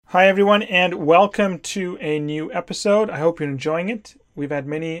Hi, everyone, and welcome to a new episode. I hope you're enjoying it. We've had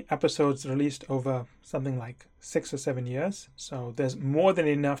many episodes released over something like 6 or 7 years, so there's more than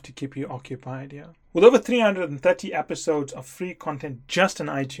enough to keep you occupied here. With over 330 episodes of free content just on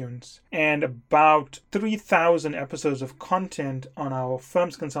iTunes and about 3,000 episodes of content on our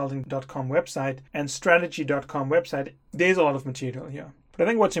firmsconsulting.com website and strategy.com website, there's a lot of material here. But I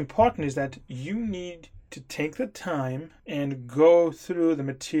think what's important is that you need to take the time and go through the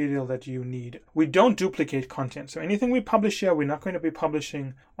material that you need. We don't duplicate content. So anything we publish here, we're not going to be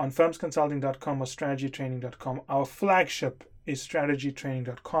publishing on firmsconsulting.com or strategytraining.com. Our flagship is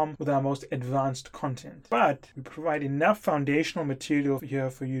strategytraining.com with our most advanced content. But we provide enough foundational material here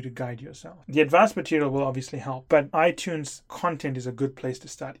for you to guide yourself. The advanced material will obviously help, but iTunes content is a good place to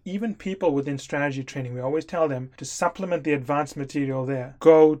start. Even people within strategy training, we always tell them to supplement the advanced material there.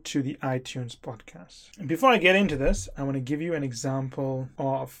 Go to the iTunes podcast. And before I get into this, I want to give you an example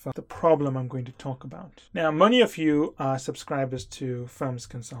of the problem I'm going to talk about. Now, many of you are subscribers to Firms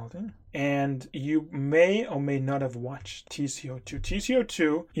Consulting, and you may or may not have watched TCO2.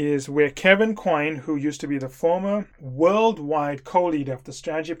 TCO2 is where Kevin Quine, who used to be the former worldwide co-leader of the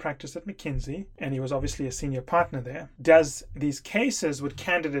strategy practice at McKinsey, and he was obviously a senior partner there, does these cases with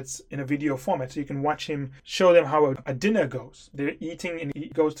candidates in a video format. So you can watch him show them how a dinner goes. They're eating and he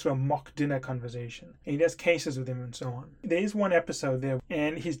goes through a mock dinner conversation. And he does cases with them and so on. There is one episode there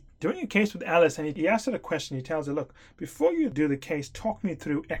and he's doing a case with Alice and he asks her a question. He tells her, look, before you do the case, talk me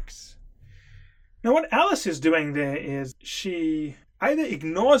through X. Now, what Alice is doing there is she either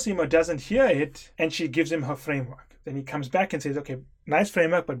ignores him or doesn't hear it, and she gives him her framework. Then he comes back and says, okay, nice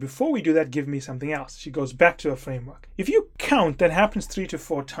framework, but before we do that, give me something else. She goes back to her framework. If you count, that happens 3 to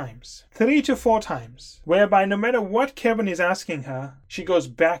 4 times. 3 to 4 times, whereby no matter what Kevin is asking her, she goes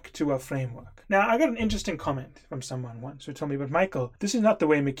back to her framework. Now, I got an interesting comment from someone once who told me, but Michael, this is not the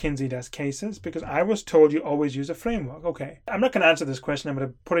way McKinsey does cases because I was told you always use a framework. Okay, I'm not going to answer this question. I'm going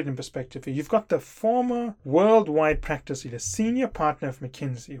to put it in perspective here. You've got the former worldwide practice leader, senior partner of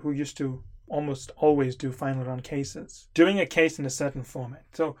McKinsey, who used to almost always do final round cases, doing a case in a certain format.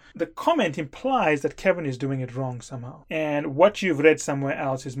 So the comment implies that Kevin is doing it wrong somehow. And what you've read somewhere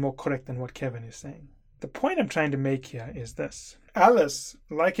else is more correct than what Kevin is saying. The point I'm trying to make here is this. Alice,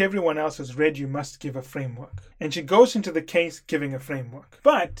 like everyone else, has read You Must Give a Framework. And she goes into the case giving a framework.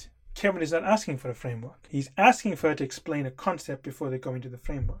 But Kevin is not asking for a framework. He's asking for her to explain a concept before they go into the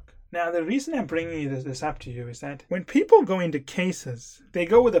framework. Now, the reason I'm bringing this up to you is that when people go into cases, they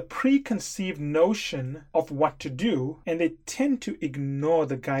go with a preconceived notion of what to do, and they tend to ignore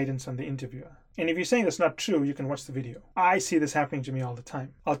the guidance on the interviewer. And if you're saying that's not true, you can watch the video. I see this happening to me all the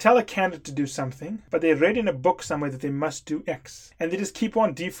time. I'll tell a candidate to do something, but they read in a book somewhere that they must do X. And they just keep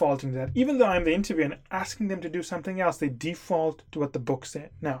on defaulting to that. Even though I'm the interviewer and asking them to do something else, they default to what the book said.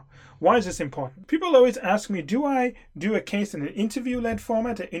 Now, why is this important? People always ask me, do I do a case in an interview-led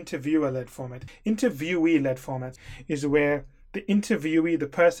format or interviewer-led format? Interviewee-led format is where the interviewee, the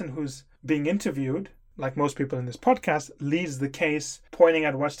person who's being interviewed, like most people in this podcast, leads the case, pointing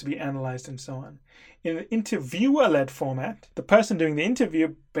out what's to be analyzed and so on. In an interviewer-led format, the person doing the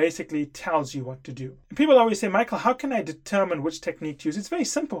interview basically tells you what to do. And people always say, Michael, how can I determine which technique to use? It's very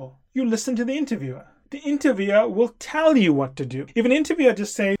simple. You listen to the interviewer. The interviewer will tell you what to do. If an interviewer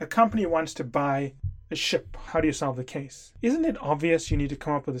just says a company wants to buy a ship, how do you solve the case? Isn't it obvious you need to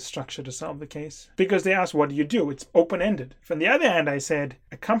come up with a structure to solve the case? Because they ask, what do you do? It's open-ended. From the other hand, I said,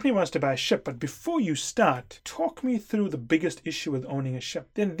 a company wants to buy a ship, but before you start, talk me through the biggest issue with owning a ship.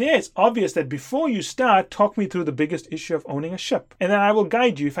 Then there it's obvious that before you start, talk me through the biggest issue of owning a ship. And then I will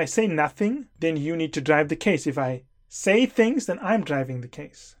guide you. If I say nothing, then you need to drive the case. If I say things, then I'm driving the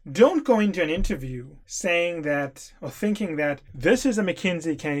case. Don't go into an interview saying that or thinking that this is a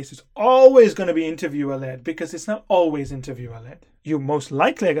McKinsey case. It's always going to be interviewer-led because it's not always interviewer-led. You most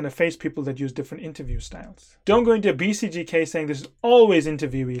likely are going to face people that use different interview styles. Don't go into a BCG case saying this is always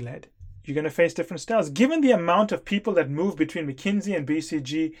interviewee-led. You're going to face different styles. Given the amount of people that move between McKinsey and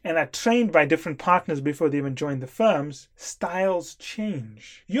BCG and are trained by different partners before they even join the firms, styles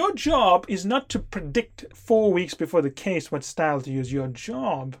change. Your job is not to predict 4 weeks before the case what style to use. Your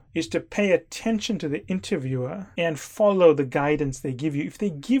job is to pay attention to the interviewer and follow the guidance they give you. If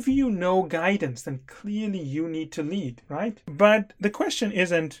they give you no guidance, then clearly you need to lead, right? But the question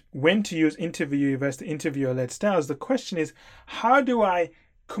isn't when to use interviewee versus interviewer-led styles. The question is, how do I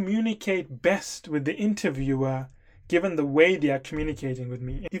communicate best with the interviewer given the way they are communicating with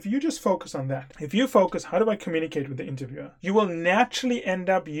me? If you just focus on that, if you focus, how do I communicate with the interviewer? You will naturally end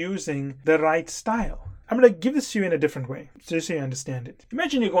up using the right style. I'm going to give this to you in a different way, just so you understand it.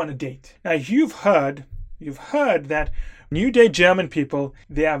 Imagine you go on a date. Now, you've heard that New Day German people,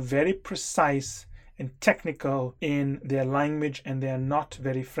 they are very precise and technical in their language, and they are not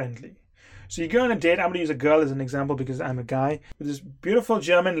very friendly. So you go on a date. I'm going to use a girl as an example because I'm a guy, with this beautiful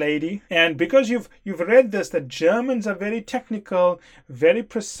German lady. And because you've read this, that Germans are very technical, very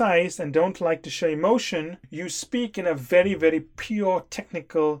precise, and don't like to show emotion, you speak in a very, very pure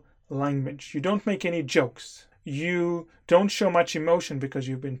technical language. You don't make any jokes. You don't show much emotion because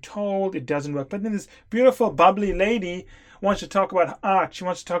you've been told it doesn't work. But then this beautiful, bubbly lady wants to talk about art. She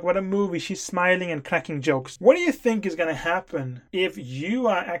wants to talk about a movie. She's smiling and cracking jokes. What do you think is going to happen if you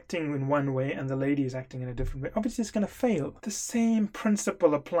are acting in one way and the lady is acting in a different way? Obviously, it's going to fail. The same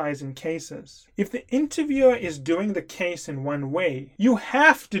principle applies in cases. If the interviewer is doing the case in one way, you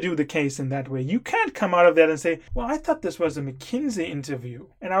have to do the case in that way. You can't come out of that and say, well, I thought this was a McKinsey interview,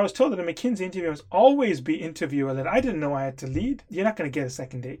 and I was told that a McKinsey interview must always be interviewer-led. I didn't know I had to lead. You're not going to get a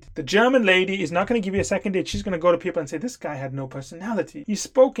second date. The German lady is not going to give you a second date. She's going to go to people and say, this guy had no personality. He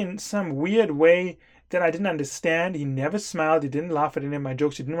spoke in some weird way that I didn't understand. He never smiled. He didn't laugh at any of my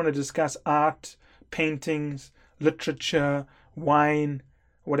jokes. He didn't want to discuss art, paintings, literature, wine,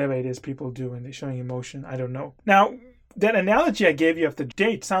 whatever it is people do when they're showing emotion. I don't know. Now, that analogy I gave you of the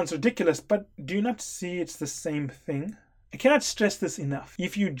date sounds ridiculous, but do you not see it's the same thing? I cannot stress this enough.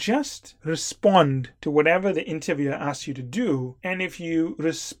 If you just respond to whatever the interviewer asks you to do, and if you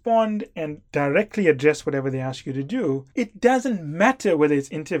respond and directly address whatever they ask you to do, it doesn't matter whether it's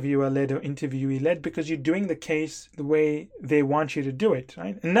interviewer-led or interviewee-led, because you're doing the case the way they want you to do it,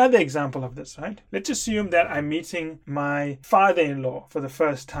 right? Another example of this, right? Let's assume that I'm meeting my father-in-law for the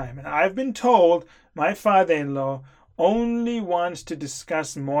first time, and I've been told my father-in-law only wants to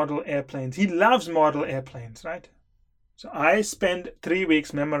discuss model airplanes. He loves model airplanes, right? So I spend 3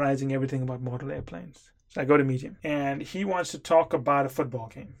 weeks memorizing everything about model airplanes. So I go to meet him, and he wants to talk about a football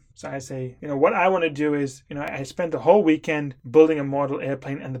game. So I say, what I want to do is, I spent the whole weekend building a model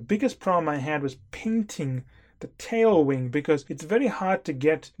airplane, and the biggest problem I had was painting the tail wing, because it's very hard to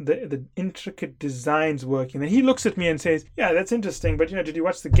get the intricate designs working. And he looks at me and says, yeah, that's interesting, but did you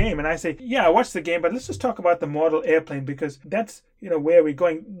watch the game? And I say, yeah, I watched the game, but let's just talk about the model airplane, because that's where we're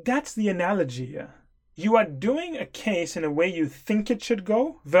going. That's the analogy here. You are doing a case in a way you think it should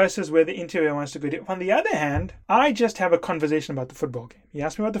go versus where the interviewer wants to go. On the other hand, I just have a conversation about the football game. He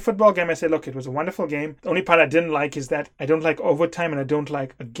asked me about the football game. I said, look, it was a wonderful game. The only part I didn't like is that I don't like overtime, and I don't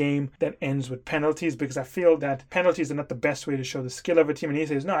like a game that ends with penalties, because I feel that penalties are not the best way to show the skill of a team. And he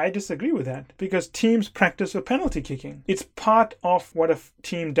says, no, I disagree with that, because teams practice for penalty kicking. It's part of what a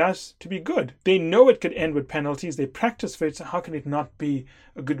team does to be good. They know it could end with penalties. They practice for it. So how can it not be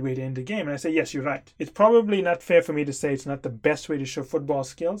a good way to end a game? And I say, yes, you're right. It's probably not fair for me to say it's not the best way to show football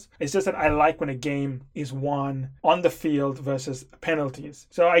skills. It's just that I like when a game is won on the field versus penalties.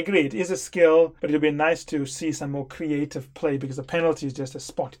 So I agree, it is a skill, but it would be nice to see some more creative play, because a penalty is just a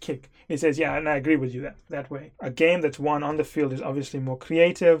spot kick. And he says, yeah, and I agree with you that way. A game that's won on the field is obviously more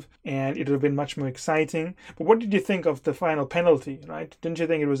creative, and it would have been much more exciting. But what did you think of the final penalty, right? Didn't you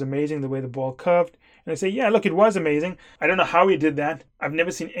think it was amazing the way the ball curved? And I say, yeah, look, it was amazing. I don't know how he did that. I've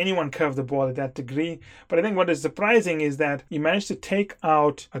never seen anyone curve the ball at that degree. But I think what is surprising is that he managed to take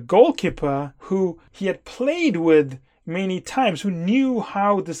out a goalkeeper who he had played with many times, who knew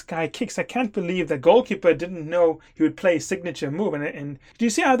how this guy kicks. I can't believe that goalkeeper didn't know he would play a signature move. And do you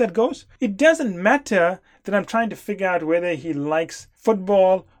see how that goes? It doesn't matter that I'm trying to figure out whether he likes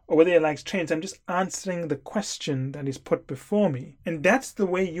football or whether he likes trains. I'm just answering the question that is put before me. And that's the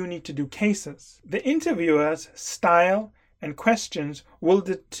way you need to do cases. The interviewer's style and questions will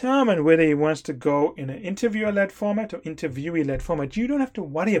determine whether he wants to go in an interviewer-led format or interviewee-led format. You don't have to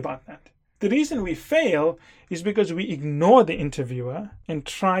worry about that. The reason we fail is because we ignore the interviewer and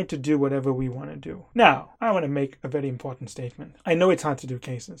try to do whatever we want to do. Now, I want to make a very important statement. I know it's hard to do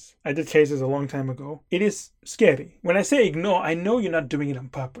cases. I did cases a long time ago. It is scary. When I say ignore, I know you're not doing it on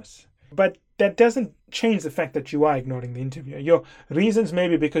purpose. But that doesn't change the fact that you are ignoring the interviewer. Your reasons may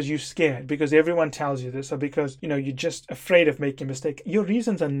be because you're scared, because everyone tells you this, or because you're just afraid of making a mistake. Your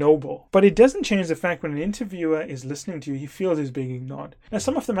reasons are noble, but it doesn't change the fact when an interviewer is listening to you, he feels he's being ignored. Now,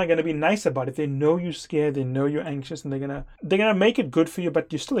 some of them are going to be nice about it. They know you're scared, they know you're anxious, and they're gonna make it good for you,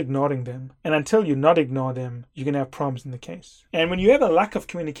 but you're still ignoring them. And until you not ignore them, you're gonna have problems in the case. And when you have a lack of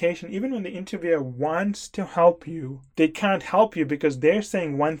communication, even when the interviewer wants to help you, they can't help you because they're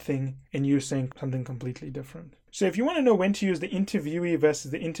saying one thing and you're saying something completely different. So if you want to know when to use the interviewee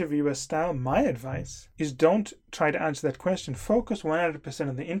versus the interviewer style, my advice is don't try to answer that question. Focus 100%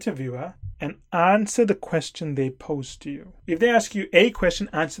 on the interviewer and answer the question they pose to you. If they ask you a question,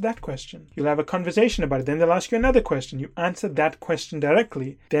 answer that question. You'll have a conversation about it. Then they'll ask you another question. You answer that question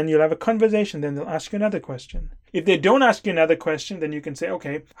directly. Then you'll have a conversation. Then they'll ask you another question. If they don't ask you another question, then you can say,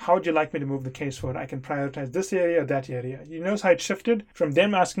 okay, how would you like me to move the case forward? I can prioritize this area or that area. You notice how it shifted from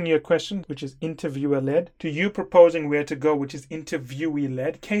them asking you a question, which is interviewer-led, to you proposing where to go, which is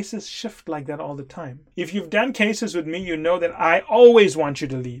interviewee-led. Cases shift like that all the time. If you've done cases with me, you know that I always want you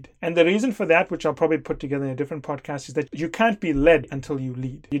to lead. And the reason for that, which I'll probably put together in a different podcast, is that you can't be led until you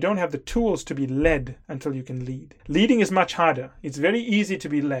lead. You don't have the tools to be led until you can lead. Leading is much harder. It's very easy to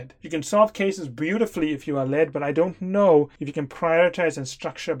be led. You can solve cases beautifully if you are led, but I don't know if you can prioritize and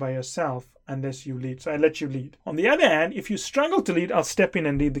structure by yourself unless you lead. So I let you lead. On the other hand, if you struggle to lead, I'll step in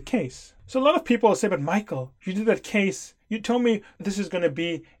and lead the case. So a lot of people will say, but Michael, you did that case. You told me this is going to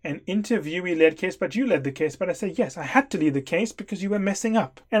be an interviewee-led case, but you led the case. But I say, yes, I had to lead the case because you were messing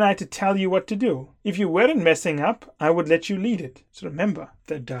up. And I had to tell you what to do. If you weren't messing up, I would let you lead it. So remember,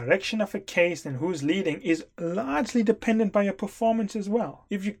 the direction of a case and who's leading is largely dependent by your performance as well.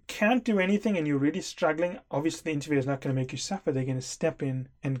 If you can't do anything and you're really struggling, obviously the interviewer is not going to make you suffer. They're going to step in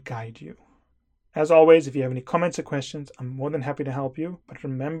and guide you. As always, if you have any comments or questions, I'm more than happy to help you. But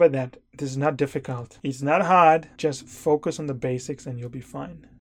remember that this is not difficult. It's not hard. Just focus on the basics and you'll be fine.